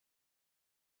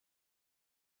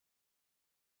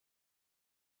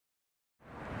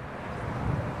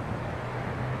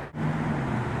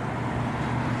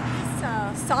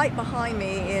site behind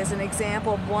me is an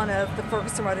example of one of the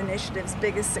Ferguson Road Initiative's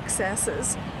biggest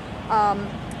successes.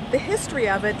 The history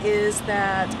of it is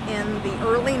that in the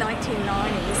early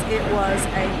 1990s, it was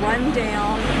a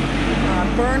rundown,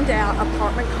 burned out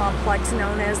apartment complex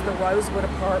known as the Rosewood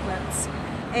Apartments.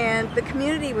 And the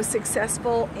community was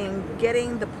successful in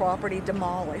getting the property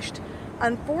demolished.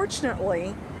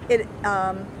 Unfortunately, it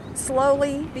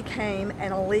slowly became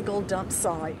an illegal dump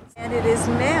site. And it is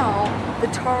now the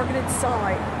targeted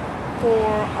site for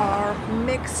our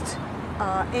mixed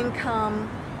income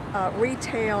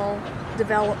retail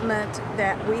development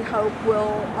that we hope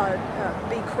will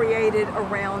be created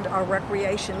around our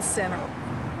recreation center.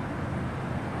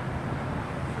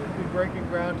 We'll be breaking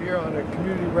ground here on a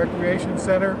community recreation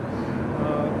center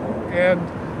and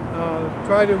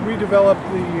try to redevelop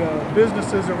the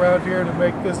businesses around here to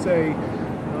make this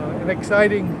an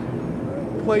exciting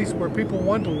place where people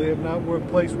want to live, not a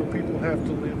place where people have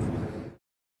to live.